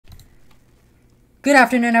Good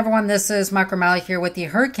afternoon, everyone. This is Mike O'Malley here with the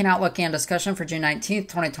Hurricane Outlook and discussion for June 19th,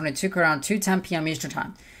 2022, around 2:10 p.m. Eastern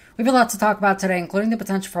Time. We have a lot to talk about today, including the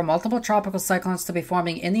potential for multiple tropical cyclones to be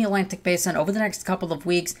forming in the Atlantic Basin over the next couple of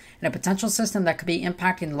weeks, and a potential system that could be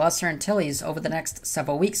impacting the Lesser Antilles over the next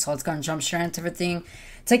several weeks. So let's go and jump straight into everything.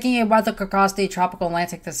 Taking a wide look across the tropical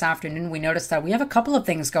Atlantic this afternoon, we noticed that we have a couple of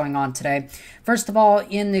things going on today. First of all,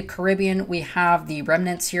 in the Caribbean, we have the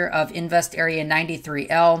remnants here of Invest Area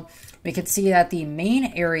 93L. We can see that the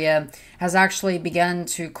main area has actually begun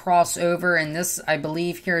to cross over, and this, I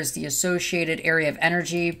believe, here is the associated area of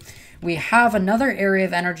energy. We have another area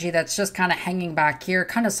of energy that's just kind of hanging back here,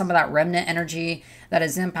 kind of some of that remnant energy that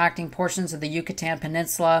is impacting portions of the Yucatan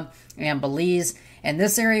Peninsula and Belize. And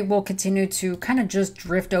this area will continue to kind of just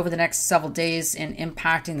drift over the next several days and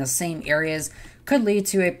impacting the same areas. Could lead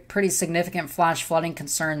to a pretty significant flash flooding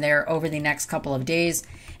concern there over the next couple of days.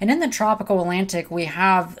 And in the tropical Atlantic, we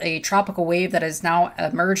have a tropical wave that has now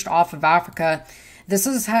emerged off of Africa.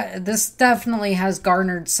 This definitely has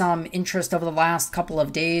garnered some interest over the last couple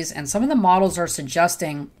of days, and some of the models are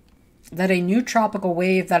suggesting that a new tropical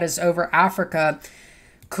wave that is over Africa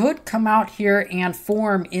could come out here and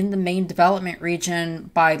form in the main development region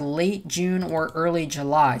by late June or early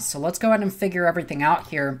July. So let's go ahead and figure everything out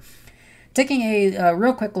here. Taking a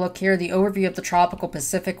real quick look here, the overview of the tropical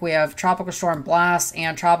Pacific, we have Tropical Storm Blast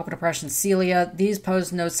and Tropical Depression Celia. These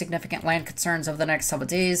pose no significant land concerns over the next several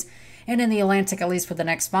days. And in the Atlantic, at least for the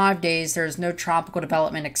next 5 days, there is no tropical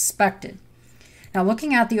development expected. Now,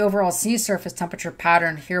 looking at the overall sea surface temperature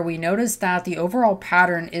pattern here, we notice that the overall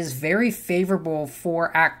pattern is very favorable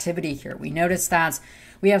for activity here. We notice that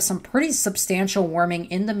we have some pretty substantial warming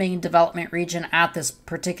in the main development region at this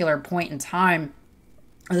particular point in time.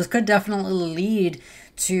 This could definitely lead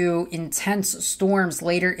to intense storms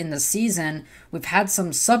later in the season. We've had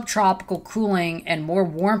some subtropical cooling and more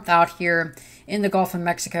warmth out here in the Gulf of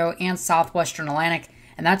Mexico and southwestern Atlantic,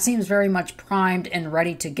 and that seems very much primed and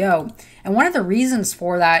ready to go. And one of the reasons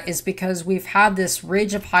for that is because we've had this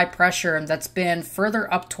ridge of high pressure that's been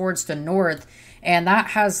further up towards the north, and that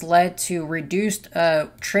has led to reduced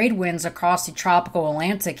trade winds across the tropical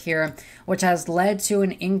Atlantic here, which has led to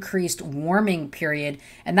an increased warming period.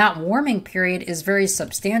 And that warming period is very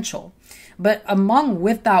substantial. But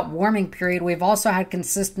with that warming period, we've also had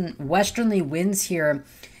consistent westerly winds here.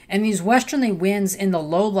 And these westerly winds in the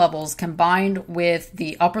low levels combined with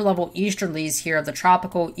the upper level easterlies here of the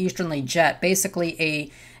tropical easterly jet,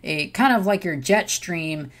 basically a kind of like your jet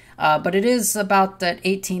stream, but it is about that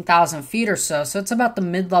 18,000 feet or so. So it's about the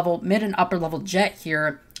mid and upper level jet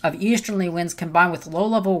here of easterly winds combined with low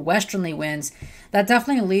level westerly winds. That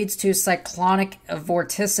definitely leads to cyclonic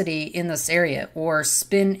vorticity in this area, or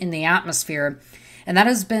spin in the atmosphere. And that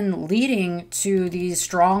has been leading to these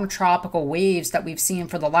strong tropical waves that we've seen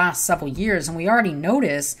for the last several years. And we already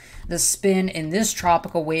notice the spin in this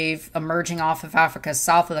tropical wave emerging off of Africa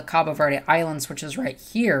south of the Cabo Verde Islands, which is right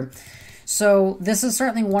here. So this is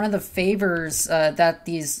certainly one of the favors that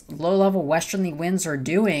these low-level westerly winds are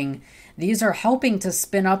doing. These are helping to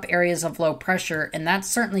spin up areas of low pressure, and that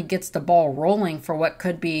certainly gets the ball rolling for what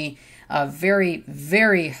could be a very,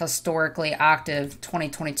 very historically active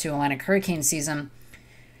 2022 Atlantic hurricane season.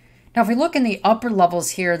 Now, if we look in the upper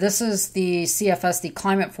levels here, this is the CFS, the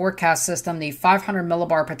Climate Forecast System, the 500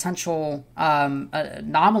 millibar potential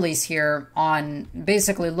anomalies here on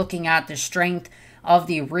basically looking at the strength of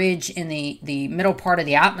the ridge in the middle part of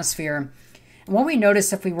the atmosphere. And what we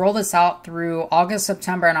notice if we roll this out through August,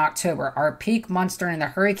 September, and October, our peak months during the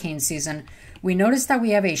hurricane season, we notice that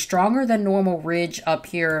we have a stronger than normal ridge up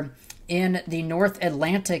here in the North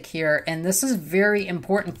Atlantic here, and this is very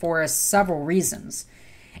important for us several reasons.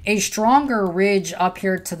 A stronger ridge up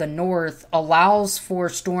here to the north allows for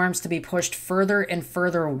storms to be pushed further and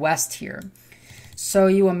further west here. So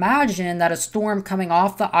you imagine that a storm coming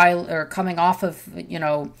off the island or coming off of,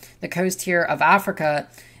 the coast here of Africa,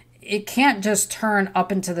 it can't just turn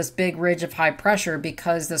up into this big ridge of high pressure,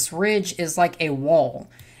 because this ridge is like a wall.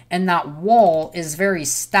 And that wall is very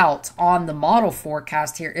stout on the model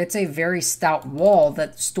forecast here. It's a very stout wall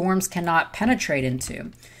that storms cannot penetrate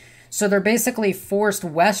into. So they're basically forced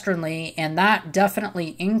westernly, and that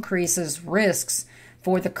definitely increases risks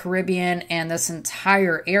for the Caribbean and this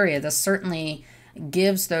entire area. This certainly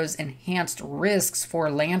gives those enhanced risks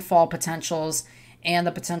for landfall potentials and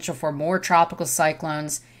the potential for more tropical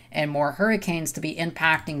cyclones and more hurricanes to be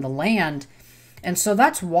impacting the land. And so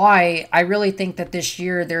that's why I really think that this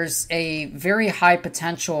year there's a very high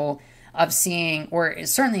potential of seeing, or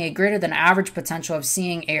certainly a greater than average potential of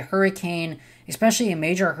seeing a hurricane, especially a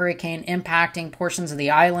major hurricane, impacting portions of the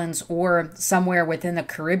islands or somewhere within the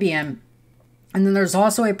Caribbean And then there's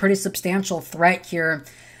also a pretty substantial threat here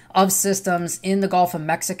of systems in the Gulf of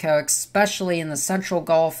Mexico, especially in the central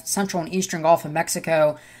and eastern Gulf of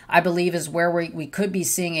Mexico, I believe is where we could be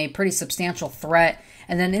seeing a pretty substantial threat.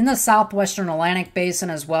 And then in the southwestern Atlantic basin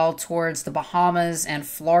as well, towards the Bahamas and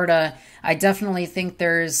Florida, I definitely think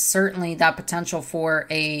there's certainly that potential for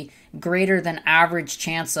a greater than average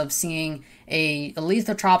chance of seeing a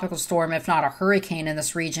lethal tropical storm, if not a hurricane in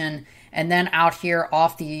this region. And then out here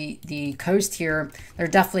off the coast here, there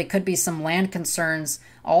definitely could be some land concerns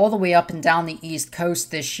all the way up and down the east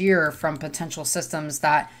coast this year from potential systems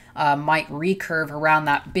that might recurve around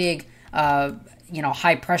that big,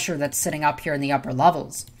 high pressure that's sitting up here in the upper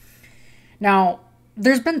levels. Now,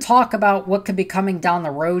 there's been talk about what could be coming down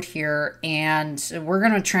the road here, and we're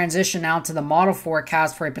going to transition now to the model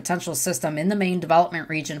forecast for a potential system in the main development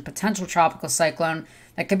region, potential tropical cyclone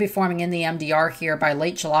that could be forming in the MDR here by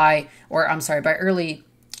late July, by early,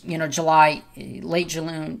 July, late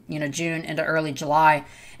June, June into early July.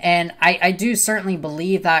 And I do certainly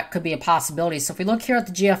believe that could be a possibility. So if we look here at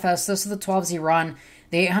the GFS, this is the 12Z run,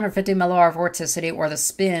 the 850 millibar vorticity, or the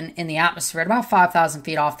spin in the atmosphere at about 5,000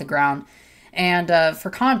 feet off the ground. And for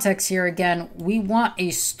context here, again, we want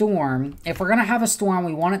a storm. If we're going to have a storm,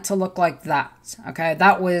 we want it to look like that. Okay,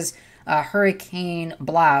 that was hurricane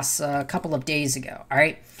blast a couple of days ago. All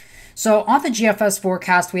right. So on the GFS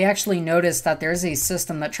forecast, we actually noticed that there's a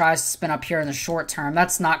system that tries to spin up here in the short term.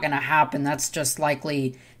 That's not going to happen. That's just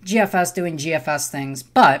likely GFS doing GFS things.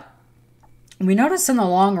 But we notice in the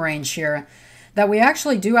long range here that we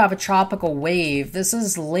actually do have a tropical wave. This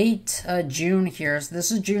is late June here. So this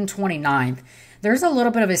is June 29th. There's a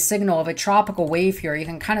little bit of a signal of a tropical wave here. You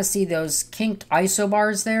can kind of see those kinked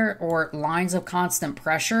isobars there, or lines of constant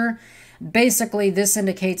pressure. Basically, this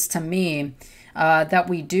indicates to me that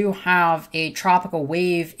we do have a tropical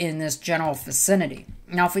wave in this general vicinity.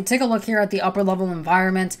 Now, if we take a look here at the upper level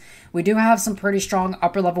environment, we do have some pretty strong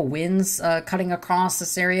upper level winds cutting across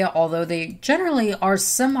this area, although they generally are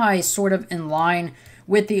sort of in line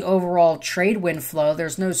with the overall trade wind flow.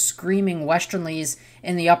 There's no screaming westerlies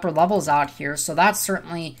in the upper levels out here, so that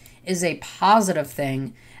certainly is a positive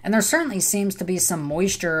thing. And there certainly seems to be some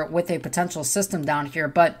moisture with a potential system down here,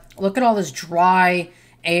 but look at all this dry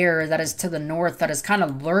air that is to the north that is kind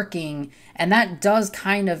of lurking, and that does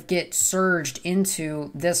kind of get surged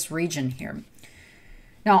into this region here.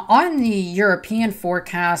 Now, on the European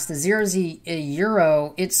forecast, the 0Z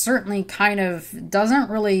Euro, it certainly kind of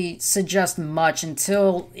doesn't really suggest much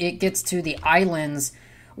until it gets to the islands,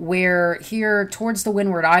 where here towards the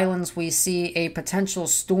Windward Islands, we see a potential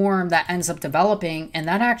storm that ends up developing, and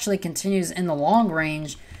that actually continues in the long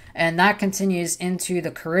range, and that continues into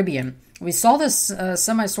the Caribbean. We saw this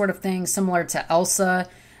semi sort of thing similar to Elsa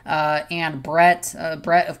and Brett.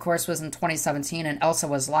 Brett, of course, was in 2017, and Elsa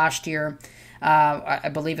was last year.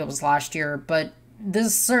 I believe it was last year. But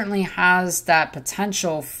this certainly has that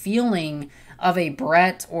potential feeling of a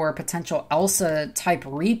Brett or potential Elsa type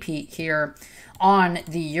repeat here on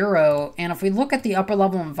the Euro. And if we look at the upper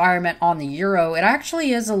level environment on the Euro, it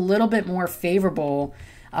actually is a little bit more favorable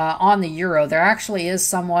on the Euro. There actually is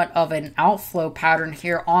somewhat of an outflow pattern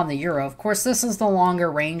here on the Euro. Of course, this is the longer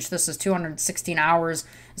range. This is 216 hours.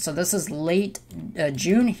 So this is late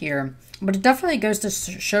June here. But it definitely goes to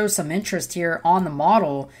show some interest here on the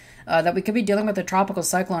model that we could be dealing with a tropical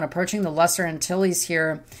cyclone approaching the Lesser Antilles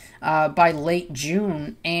here by late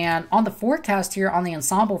June. And on the forecast here, on the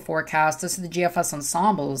ensemble forecast, this is the GFS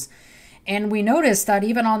ensembles. And we noticed that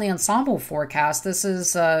even on the ensemble forecast, this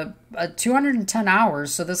is 210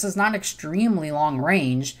 hours, so this is not extremely long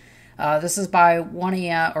range. This is by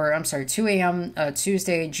 2 a.m.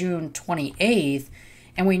 Tuesday, June 28th.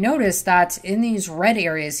 And we noticed that in these red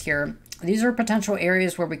areas here, these are potential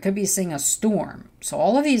areas where we could be seeing a storm. So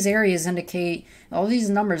all of these areas indicate, all of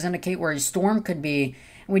these numbers indicate where a storm could be.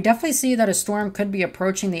 And we definitely see that a storm could be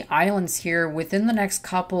approaching the islands here within the next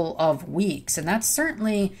couple of weeks. And that's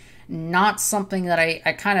certainly not something that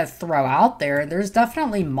I kind of throw out there. There's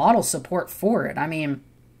definitely model support for it. I mean,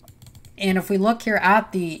 and if we look here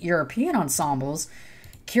at the European ensembles,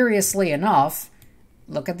 curiously enough,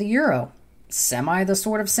 look at the Euro. Semi the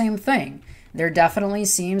sort of same thing. There definitely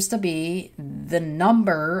seems to be the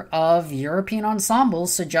number of European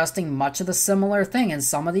ensembles suggesting much of the similar thing. And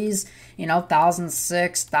some of these,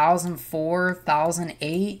 1006, 1004,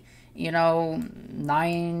 1008,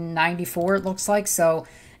 994 it looks like. So,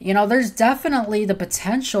 there's definitely the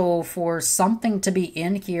potential for something to be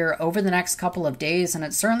in here over the next couple of days, and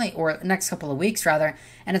it certainly, or next couple of weeks rather,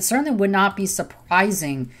 and it certainly would not be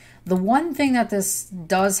surprising. The one thing that this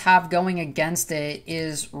does have going against it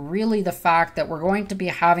is really the fact that we're going to be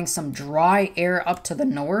having some dry air up to the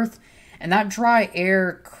north, And that dry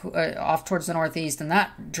air off towards the northeast, and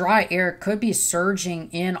that dry air could be surging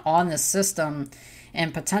in on the system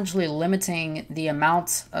and potentially limiting the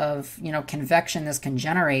amount of, convection this can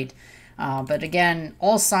generate. But again,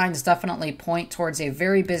 all signs definitely point towards a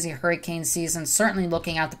very busy hurricane season, certainly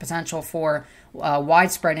looking at the potential for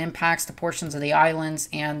widespread impacts to portions of the islands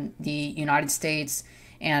and the United States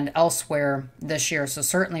and elsewhere this year. So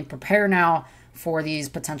certainly prepare now for these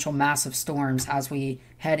potential massive storms as we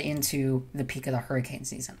head into the peak of the hurricane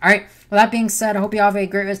season. All right, with that being said, I hope you have a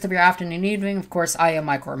great rest of your afternoon, evening. Of course, I am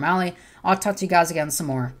Michael O'Malley. I'll talk to you guys again some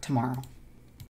more tomorrow.